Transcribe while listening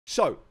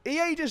So,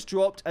 EA just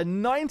dropped a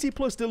 90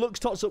 plus Deluxe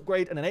TOTS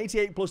upgrade and an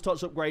 88 plus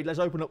TOTS upgrade. Let's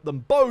open up them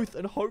both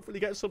and hopefully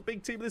get some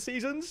big team of the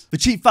seasons. For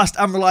cheap, fast,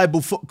 and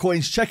reliable FUT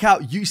coins, check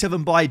out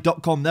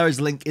ItsHaber.com. There is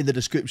a link in the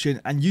description.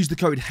 And use the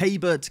code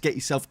HABER to get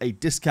yourself a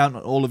discount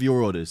on all of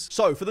your orders.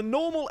 So, for the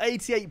normal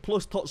 88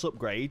 plus TOTS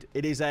upgrade,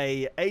 it is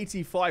a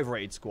 85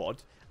 rated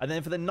squad. And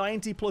then for the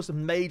 90 plus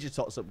Major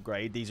TOTS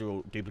upgrade, these are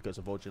all duplicates,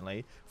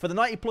 unfortunately. For the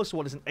 90 plus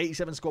one, it's an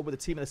 87 squad with a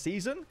team of the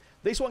season.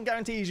 This one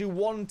guarantees you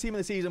one team of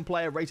the season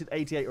player rated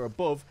 88 or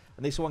above.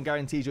 And this one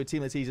guarantees you a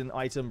team of the season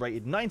item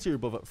rated 90 or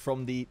above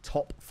from the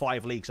top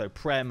 5 leagues. So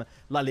Prem,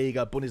 La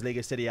Liga,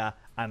 Bundesliga, Serie A,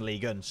 and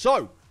Ligue 1.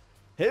 So,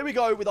 here we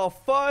go with our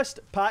first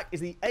pack is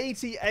the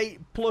 88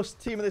 plus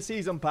team of the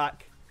season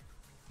pack.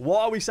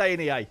 What are we saying,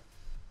 EA?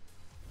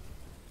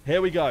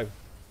 Here we go.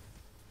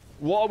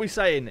 What are we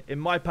saying in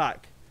my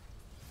pack?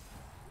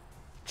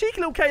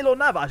 Cheeky little Keylor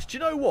Navas, do you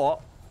know what?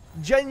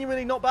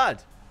 Genuinely not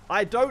bad.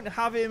 I don't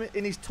have him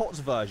in his TOTS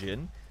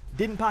version.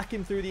 Didn't pack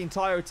him through the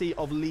entirety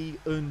of Ligue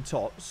 1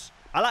 TOTS.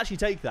 I'll actually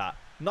take that.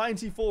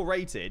 94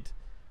 rated.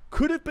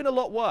 Could have been a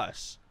lot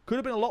worse. Could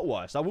have been a lot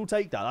worse. I will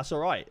take that. That's all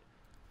right.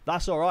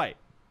 That's all right.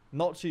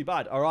 Not too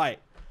bad. All right.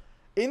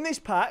 In this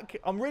pack,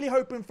 I'm really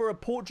hoping for a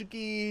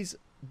Portuguese,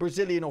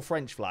 Brazilian, or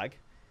French flag.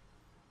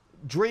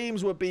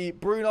 Dreams would be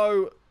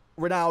Bruno,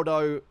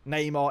 Ronaldo,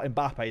 Neymar,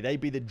 Mbappe. They'd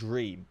be the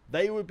dream.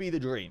 They would be the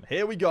dream.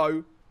 Here we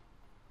go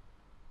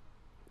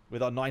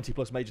with our 90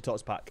 plus Major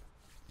TOTS pack.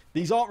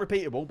 These aren't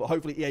repeatable, but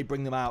hopefully EA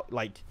bring them out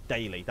like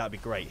daily. That'd be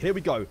great. Here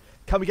we go.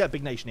 Can we get a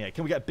big nation here?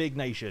 Can we get a big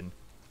nation?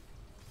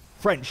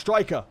 French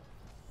striker.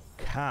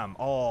 Cam.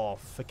 Oh,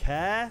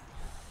 Fakir.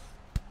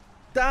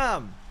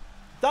 Damn.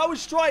 That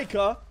was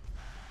striker.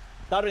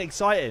 That'd been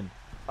exciting.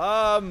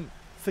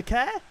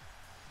 Fakir?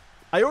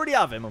 I already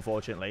have him,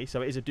 unfortunately,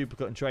 so it is a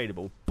duplicate and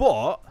tradable.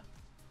 But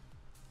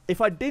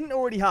if I didn't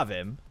already have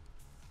him,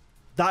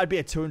 that would be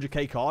a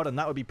 200k card, and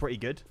that would be pretty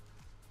good.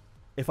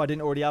 If I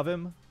didn't already have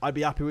him, I'd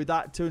be happy with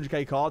that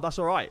 200k card. That's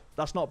all right.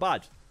 That's not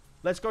bad.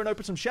 Let's go and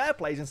open some share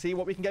plays and see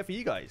what we can get for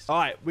you guys. All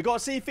right, we got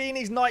C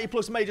Feeney's 90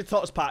 plus Major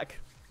TOTS pack.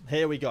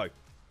 Here we go.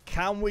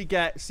 Can we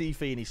get C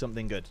Feeney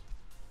something good?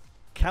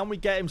 Can we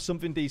get him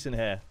something decent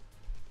here?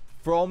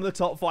 From the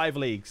top 5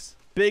 leagues.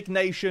 Big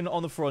nation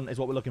on the front is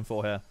what we're looking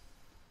for here.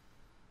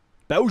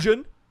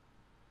 Belgian.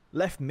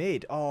 Left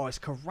mid. Oh, it's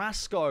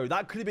Carrasco.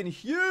 That could have been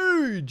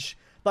huge.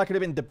 That could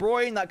have been De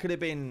Bruyne. That could have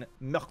been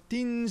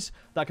Martins.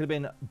 That could have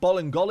been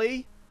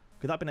Bolingoli.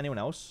 Could that have been anyone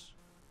else?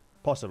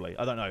 Possibly.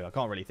 I don't know. I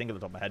can't really think of the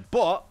top of my head.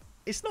 But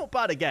it's not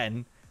bad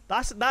again.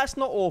 That's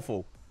not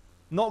awful.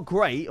 Not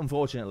great,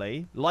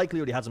 unfortunately. Likely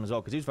already has him as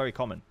well because he was very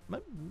common.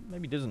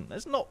 Maybe he doesn't.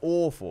 That's not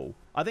awful.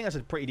 I think that's a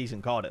pretty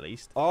decent card at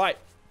least. All right.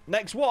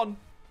 Next one.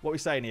 What are we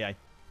saying, EA?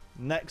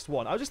 Next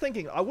one. I was just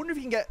thinking, I wonder if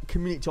you can get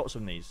community TOTS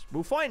from these.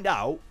 We'll find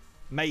out,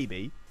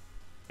 maybe,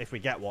 if we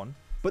get one.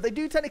 But they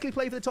do technically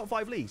play for the top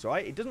 5 leagues,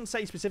 right? It doesn't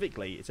say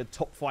specifically it's a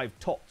top 5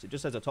 TOTS. It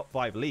just says a top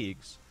 5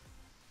 leagues.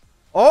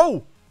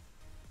 Oh!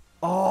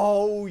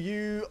 Oh,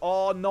 you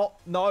are not...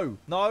 No.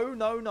 No,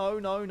 no, no,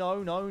 no,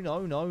 no, no,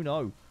 no, no,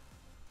 no.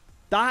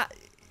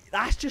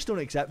 That's just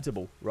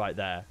unacceptable right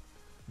there.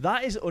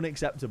 That is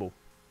unacceptable.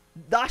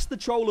 That's the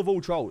troll of all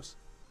trolls.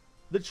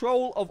 The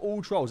troll of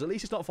all trolls. At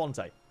least it's not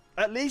Fonte.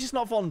 At least it's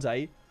not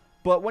Fonte,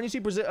 but when you see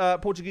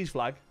Portuguese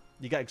flag,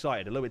 you get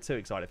excited. A little bit too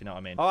excited, if you know what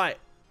I mean. All right.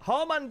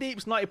 Harman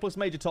Deep's 90 plus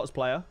Major TOTS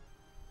player.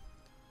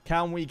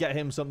 Can we get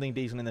him something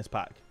decent in this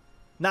pack?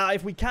 Now,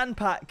 if we can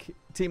pack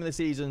team of the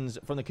seasons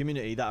from the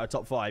community that are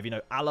top 5, you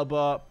know,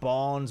 Alaba,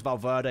 Barnes,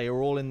 Valverde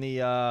are all in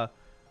the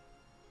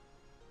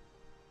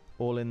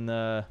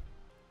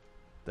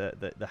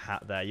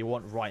hat there. You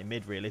want right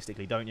mid,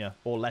 realistically, don't you?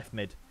 Or left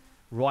mid.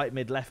 Right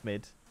mid, left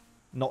mid.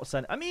 Not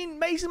sent. I mean,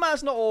 Mason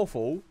Mount's not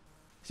awful.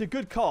 It's a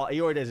good card.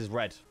 He already has his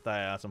red.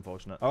 That's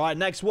unfortunate. All right,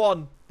 next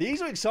one.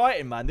 These are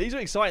exciting, man. These are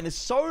exciting. There's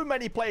so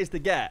many players to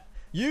get.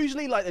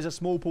 Usually, like, there's a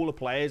small pool of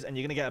players, and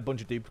you're going to get a bunch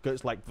of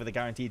duplicates, like, for the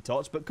guaranteed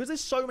TOTS. But because there's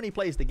so many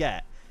players to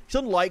get, it's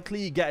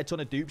unlikely you get a ton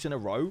of dupes in a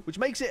row, which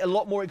makes it a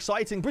lot more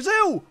exciting.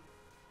 Brazil!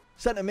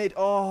 Centre mid.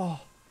 Oh.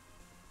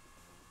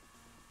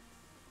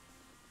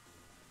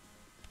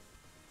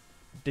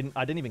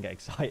 I didn't even get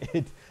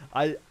excited.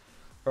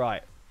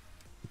 Right.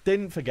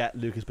 Didn't forget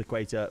Lucas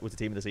Paqueta was the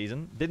team of the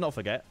season. Did not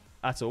forget.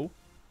 At all.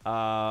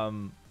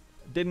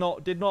 Did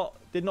not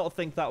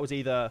think that was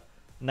either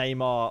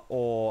Neymar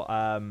or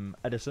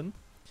Edison.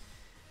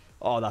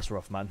 Oh, that's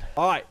rough, man.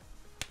 All right.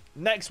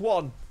 Next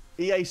one.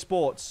 EA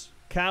Sports.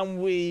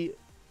 Can we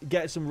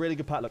get some really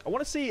good pack? Look, I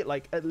want to see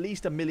like at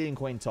least 1 million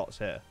coin TOTS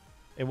here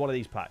in one of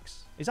these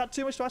packs. Is that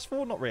too much to ask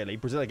for? Not really.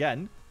 Brazil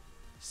again.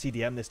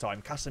 CDM this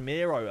time.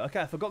 Casemiro. Okay,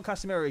 I forgot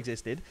Casemiro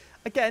existed.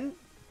 Again,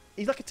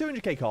 he's like a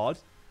 200k card.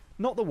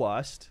 Not the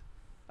worst.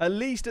 At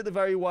least at the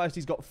very worst,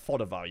 he's got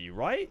fodder value,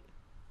 right?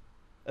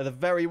 At the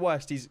very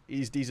worst,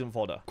 he's decent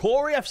fodder.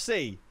 Corey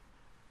FC.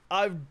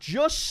 I've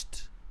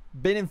just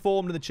been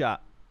informed in the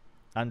chat.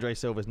 Andre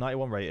Silva's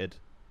 91 rated.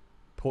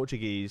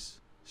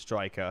 Portuguese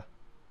striker.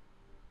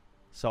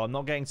 So I'm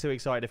not getting too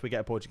excited if we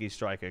get a Portuguese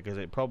striker because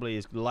it probably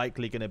is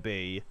likely going to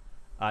be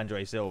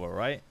Andre Silva,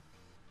 right?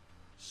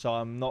 So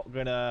I'm not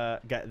going to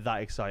get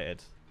that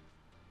excited.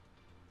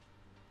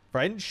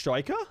 French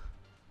striker?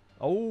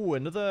 Oh,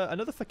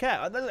 another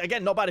Fouquet.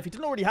 Again, not bad. If you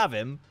didn't already have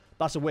him,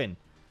 that's a win.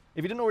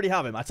 If you didn't already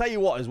have him, I tell you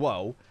what as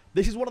well.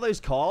 This is one of those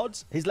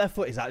cards. His left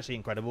foot is actually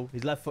incredible.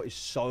 His left foot is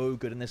so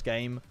good in this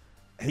game.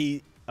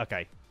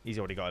 Okay, he's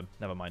already got him.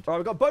 Never mind. All right,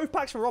 we've got both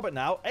packs for Robert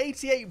now.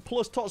 88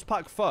 plus TOTS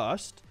pack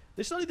first.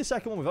 This is only the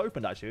second one we've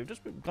opened, actually. We've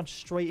just gone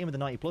straight in with the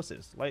 90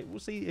 pluses. Like, we'll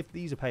see if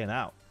these are paying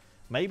out.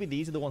 Maybe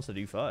these are the ones to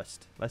do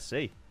first. Let's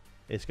see.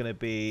 It's going to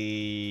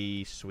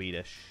be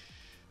Swedish.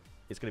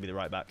 It's going to be the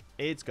right back.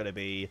 It's going to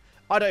be...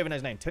 I don't even know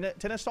his name.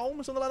 Tinnerstolm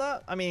or something like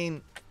that? I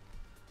mean,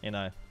 you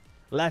know,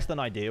 less than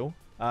ideal.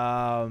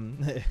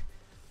 There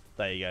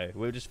you go.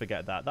 We'll just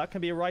forget that. That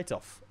can be a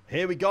write-off.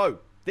 Here we go.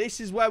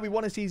 This is where we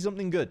want to see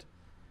something good.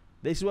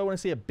 This is where we want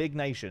to see a big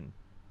nation.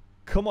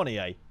 Come on,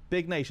 EA.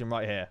 Big nation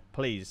right here.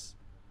 Please.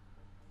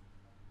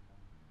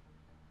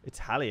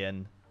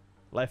 Italian.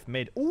 Left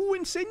mid. Ooh,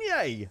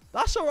 Insigne.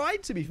 That's all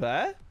right, to be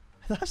fair.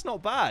 That's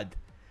not bad.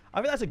 I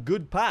think that's a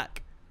good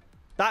pack.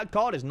 That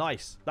card is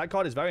nice. That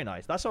card is very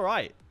nice. That's all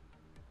right.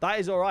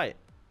 That is all right.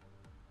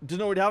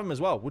 Doesn't already have him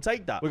as well. We'll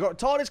take that. We've got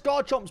TARDIS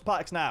Garchomps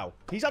packs now.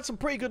 He's had some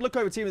pretty good luck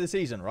over team of the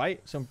season,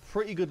 right? Some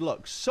pretty good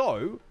luck.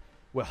 So,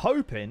 we're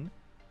hoping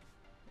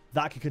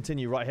that could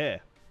continue right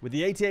here. With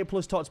the 88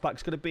 plus TOTS pack,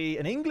 it's going to be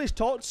an English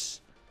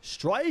TOTS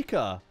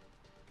striker.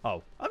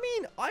 Oh, I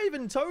mean,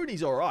 Ivan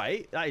Toney's all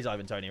right. That is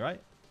Ivan Toney, right?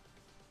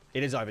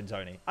 It is Ivan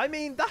Toney. I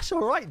mean, that's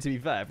all right, to be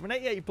fair. From an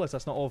 88 plus,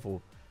 that's not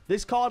awful.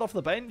 This card off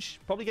the bench,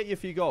 probably get you a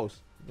few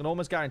goals. I can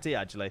almost guarantee,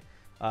 actually.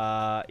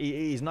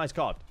 He's a nice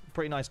card.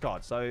 Pretty nice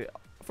card. So,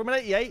 from an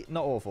 88,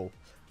 not awful.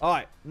 All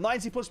right,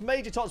 90 plus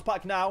Major TOTS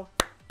pack now.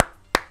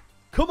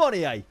 Come on,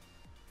 EA.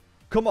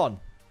 Come on.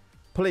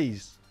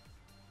 Please.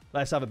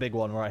 Let's have a big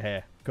one right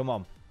here. Come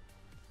on.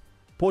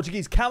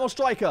 Portuguese Camel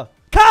striker.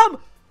 Cam!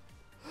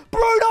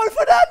 Bruno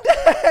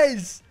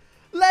Fernandes!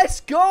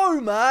 Let's go,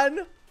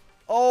 man.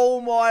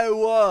 Oh, my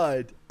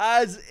word.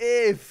 As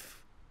if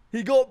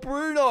he got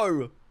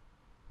Bruno.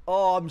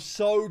 Oh, I'm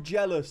so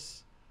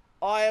jealous.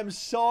 I am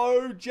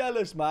so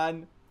jealous,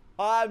 man.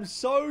 I am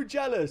so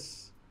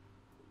jealous.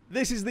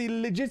 This is the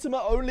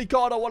legitimate only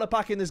card I want to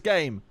pack in this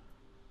game.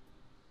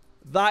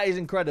 That is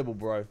incredible,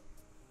 bro.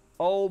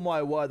 Oh,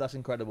 my word. That's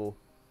incredible.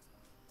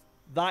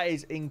 That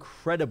is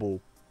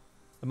incredible.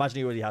 Imagine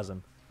he already has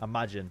him.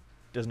 Imagine.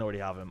 Doesn't already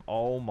have him.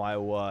 Oh, my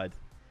word.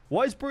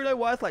 What is Bruno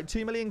worth? Like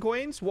 2 million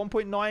coins?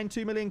 1.9,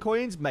 2 million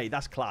coins? Mate,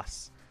 that's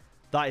class.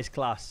 That is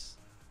class.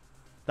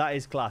 That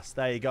is class.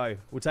 There you go.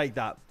 We'll take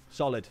that.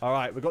 Solid. All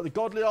right. We've got the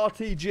Godly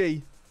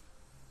RTG.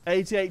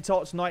 88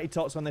 TOTS, 90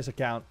 TOTS on this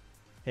account.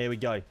 Here we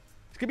go.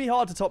 It's gonna be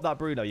hard to top that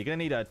Bruno. You're gonna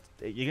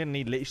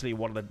need literally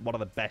one of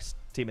the best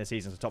team of the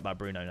season to top that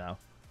Bruno now.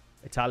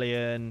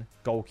 Italian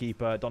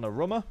goalkeeper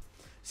Donnarumma.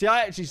 See,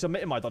 I actually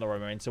submitted my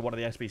Donnarumma into one of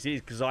the SBCs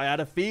because I had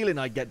a feeling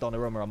I'd get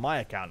Donnarumma on my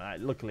account. I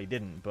luckily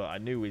didn't, but I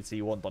knew we'd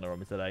see one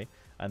Donnarumma today,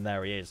 and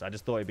there he is. I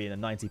just thought he'd be in a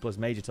 90 plus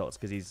Major TOTS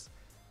because he's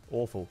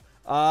awful.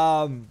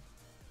 All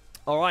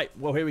right,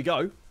 well here we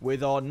go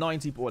with our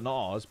 90. Well,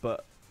 not ours,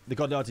 but the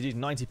Godly RTG's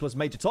 90 plus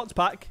Major TOTS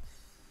pack.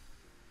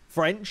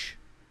 French.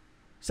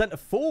 Centre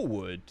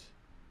forward.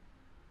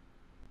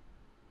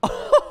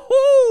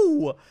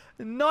 Oh,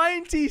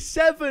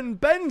 97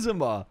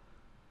 Benzema.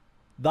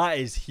 That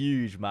is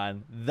huge,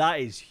 man. That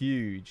is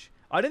huge.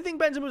 I didn't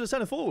think Benzema was a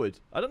centre forward.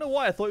 I don't know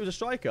why. I thought he was a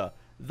striker.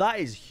 That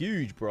is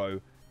huge, bro.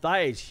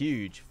 That is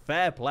huge.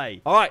 Fair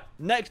play. All right,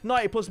 next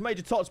 90 plus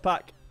Major TOTS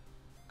pack.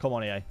 Come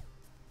on, EA.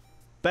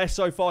 Best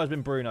so far has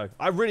been Bruno.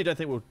 I really don't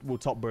think we'll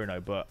top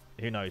Bruno, but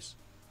who knows?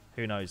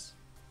 Who knows?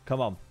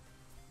 Come on.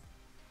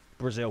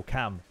 Brazil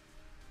Cam.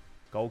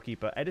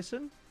 Goalkeeper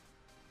Edison.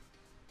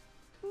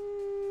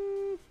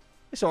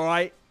 It's all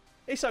right.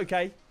 It's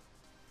okay.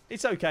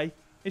 It's okay.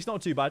 It's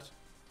not too bad.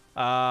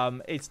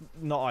 It's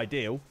not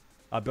ideal.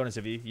 I'll be honest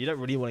with you. You don't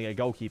really want to get a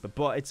goalkeeper,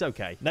 but it's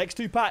okay. Next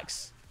two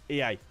packs.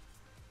 EA.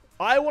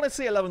 I want to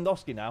see a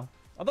Lewandowski now.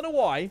 I don't know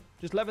why.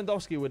 Just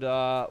Lewandowski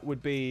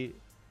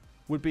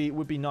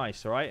would be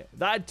nice, all right?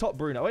 That'd top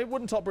Bruno. It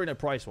wouldn't top Bruno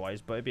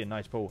price-wise, but it'd be a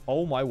nice pull.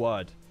 Oh, my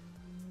word.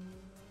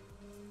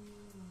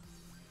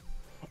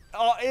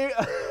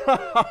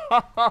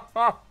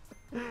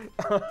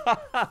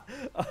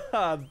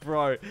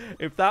 Bro,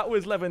 if that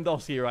was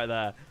Lewandowski right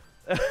there.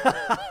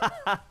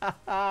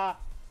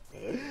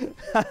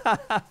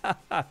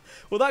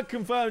 Well, that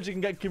confirms you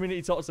can get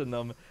community tots in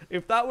them.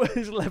 If that was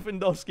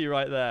Lewandowski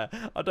right there,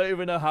 I don't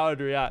even know how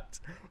I'd react.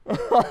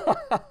 Oh,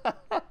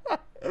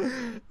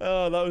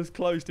 that was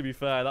close, to be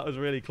fair. That was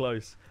really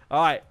close.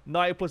 All right,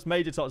 90 plus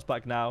Major TOTS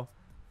pack now.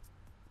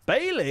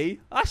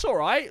 Bailey? That's all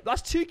right.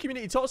 That's 2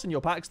 community tots in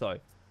your packs, though.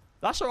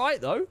 That's all right,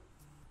 though.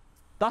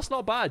 That's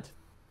not bad.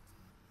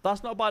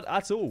 That's not bad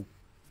at all.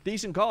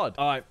 Decent card.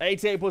 All right,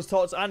 88 plus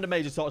TOTS and a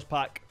Major TOTS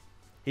pack.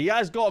 He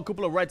has got a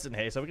couple of reds in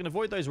here, so if we can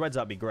avoid those reds,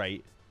 that'd be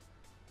great.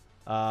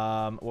 What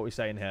are we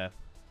saying here?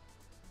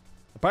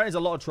 Apparently, there's a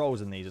lot of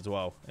trolls in these as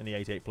well, in the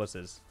 88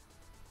 pluses.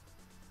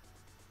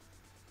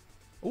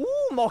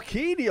 Ooh,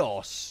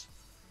 Marquinhos.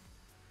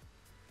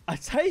 I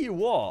tell you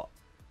what.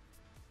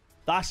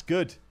 That's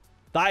good.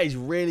 That is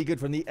really good.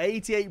 From the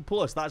 88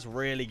 plus, that's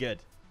really good.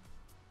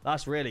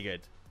 That's really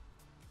good.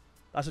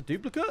 That's a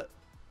duplicate?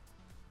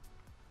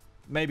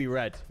 Maybe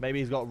red. Maybe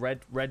he's got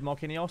red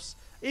Marquinhos.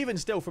 Even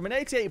still, from an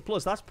 88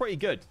 plus, that's pretty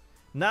good.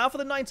 Now for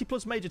the 90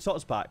 plus Major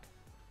TOTS pack.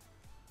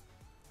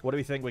 What do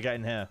we think we're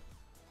getting here?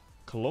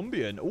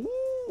 Colombian.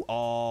 Ooh.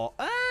 Oh.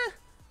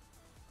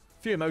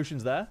 Few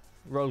emotions there.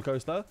 Roller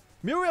coaster.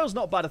 Muriel's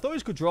not bad. I thought it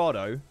was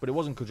Cuadrado, but it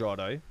wasn't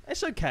Cuadrado.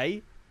 It's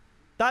okay.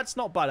 That's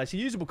not bad. It's a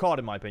usable card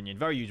in my opinion.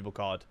 Very usable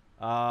card.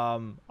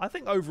 I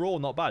think overall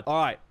not bad.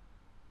 All right.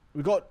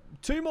 We've got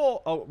two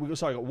more. Oh,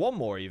 sorry, got one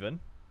more even.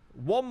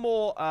 One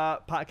more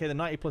pack here, the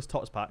 90 plus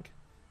TOTS pack.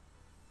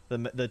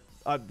 This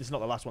is not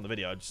the last one in the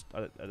video.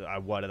 I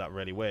worded that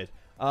really weird.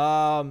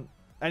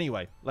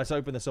 Anyway, let's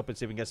open this up and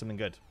see if we can get something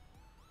good.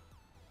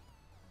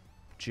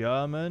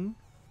 German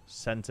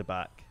centre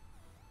back.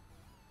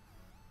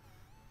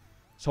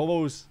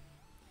 Somos.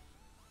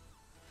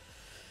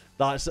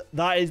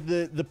 That is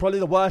the probably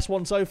the worst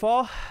one so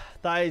far.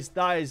 That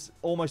is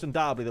almost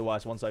undoubtedly the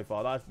worst one so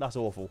far. That's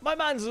awful. My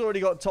man's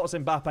already got TOTS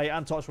Mbappe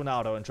and TOTS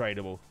Ronaldo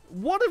untradeable.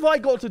 What have I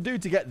got to do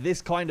to get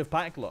this kind of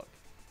pack look?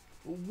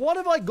 What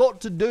have I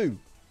got to do?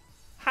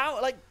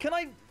 How, like, can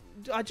I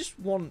just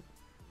want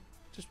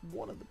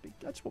one of the big,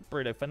 I just want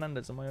Bruno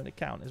Fernandes on my own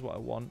account is what I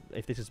want.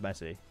 If this is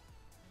Messi.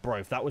 Bro,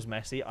 if that was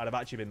Messi, I'd have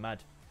actually been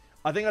mad.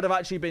 I think I'd have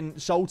actually been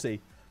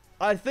salty.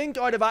 I think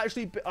I'd have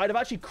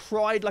actually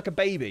cried like a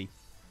baby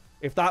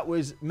if that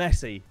was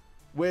Messi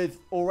with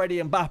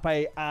already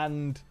Mbappe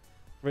and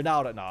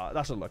Ronaldo. Nah,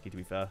 that's unlucky to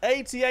be fair.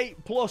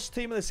 88 plus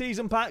team of the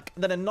season pack,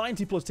 then a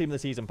 90 plus team of the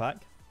season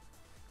pack.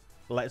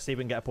 Let's see if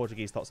we can get a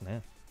Portuguese TOTS in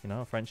here. You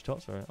know, a French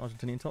TOTS or an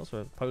Argentinian TOTS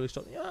or a Polish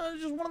TOTS. Yeah,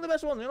 just one of the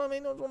best ones. You know what I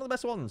mean? One of the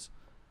best ones.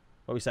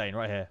 What are we saying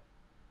right here?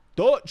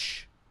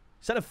 Dutch.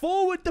 Centre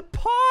forward,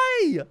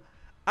 Depay.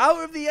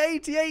 Out of the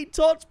 88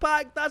 TOTS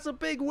pack. That's a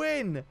big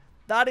win.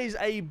 That is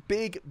a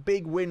big,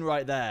 big win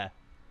right there.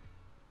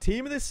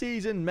 Team of the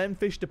season,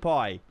 Memphis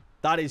Depay.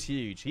 That is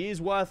huge. He is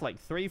worth like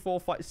 3, 4,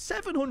 5,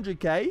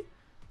 700k.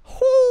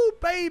 Whoo,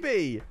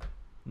 baby.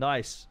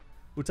 Nice.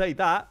 We'll take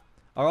that.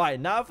 All right,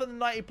 now for the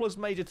 90 plus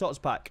Major TOTS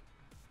pack.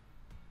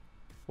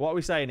 What are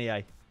we saying,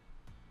 EA?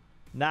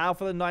 Now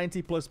for the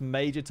 90 plus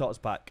Major TOTS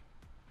pack.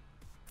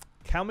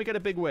 Can we get a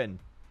big win?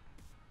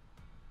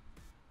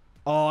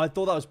 Oh, I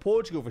thought that was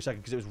Portugal for a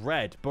second because it was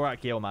red.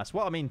 Burak Yilmaz.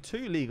 Well, I mean,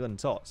 2 Liga and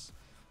TOTS.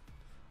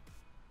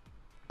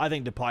 I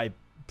think Depay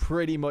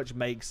pretty much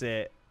makes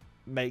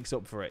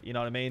up for it. You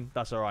know what I mean?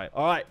 That's all right.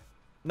 All right.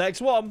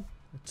 Next one.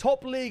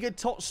 Top Liga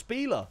TOTS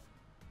Spieler.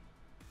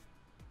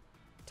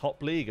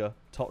 Top Liga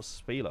TOTS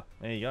Spieler.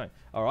 There you go.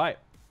 All right.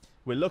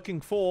 We're looking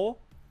for...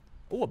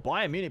 Oh, a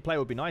Bayern Munich player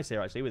would be nice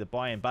here, actually, with the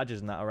Bayern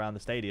badges and that around the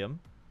stadium.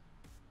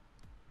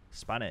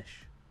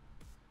 Spanish.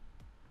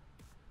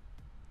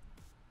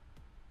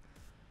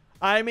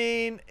 I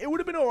mean, it would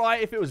have been all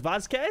right if it was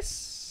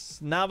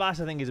Vazquez. Navas,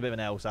 I think, is a bit of an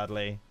L,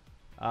 sadly.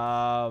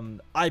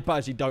 I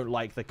personally don't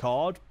like the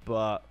card,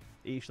 but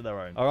each to their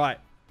own. All right.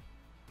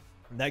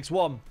 Next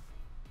one.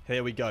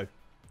 Here we go.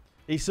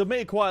 He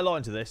submitted quite a lot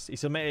into this. He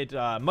submitted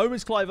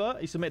Moments Cliver.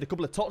 He submitted a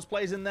couple of TOTS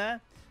plays in there.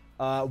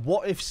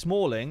 What if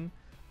Smalling?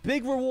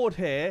 Big reward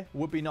here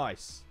would be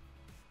nice.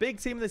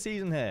 Big team of the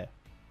season here.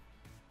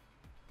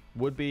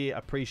 Would be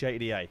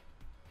appreciated, EA.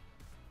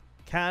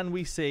 Can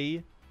we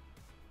see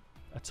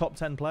a top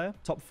 10 player?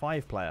 Top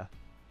 5 player?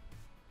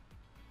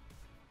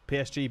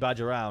 PSG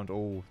badge around.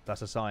 Oh,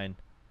 that's a sign.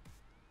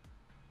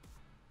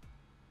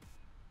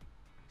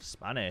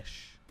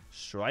 Spanish.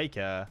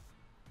 Striker.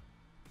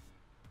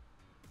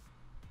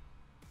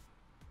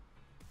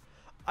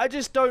 I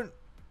just don't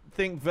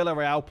think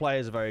Villarreal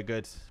players are very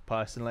good,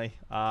 personally.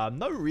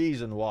 No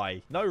reason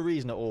why. No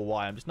reason at all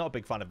why. I'm just not a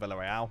big fan of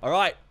Villarreal. All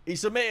right. He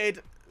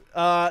submitted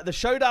the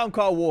Showdown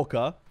Kyle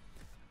Walker.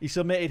 He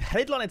submitted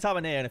Headline and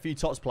Tavernier and a few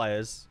TOTS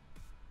players.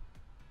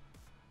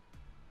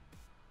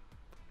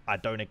 I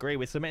don't agree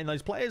with submitting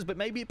those players, but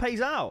maybe it pays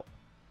out.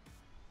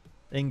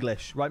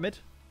 English. Right mid.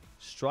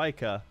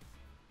 Striker.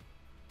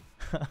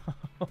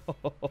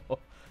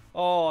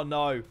 Oh,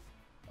 no.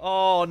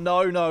 Oh,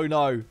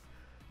 no.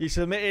 You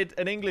submitted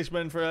an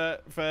Englishman for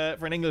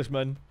an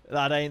Englishman.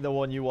 That ain't the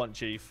one you want,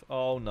 Chief.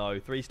 Oh, no.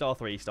 3-star,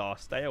 3-star.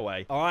 Stay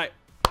away. All right.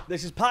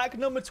 This is pack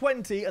number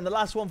 20 and the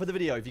last one for the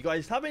video. If you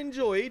guys have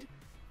enjoyed,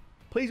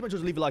 please make sure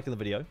to leave a like on the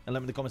video and let me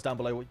know in the comments down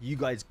below what you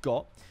guys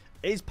got.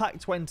 Is pack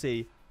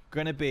 20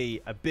 going to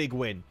be a big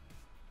win?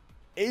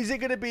 Is it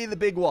going to be the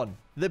big one?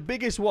 The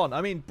biggest one?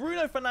 I mean,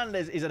 Bruno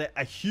Fernandes is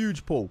a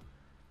huge pull.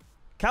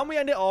 Can we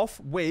end it off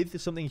with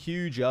something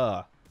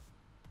huger?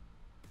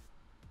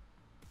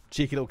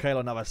 Cheeky little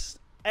Keylor Navas.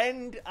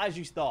 End as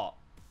you start.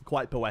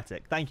 Quite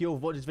poetic. Thank you all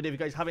for watching this video. If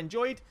you guys have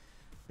enjoyed,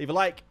 leave a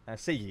like. And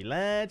see you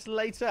lads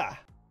later.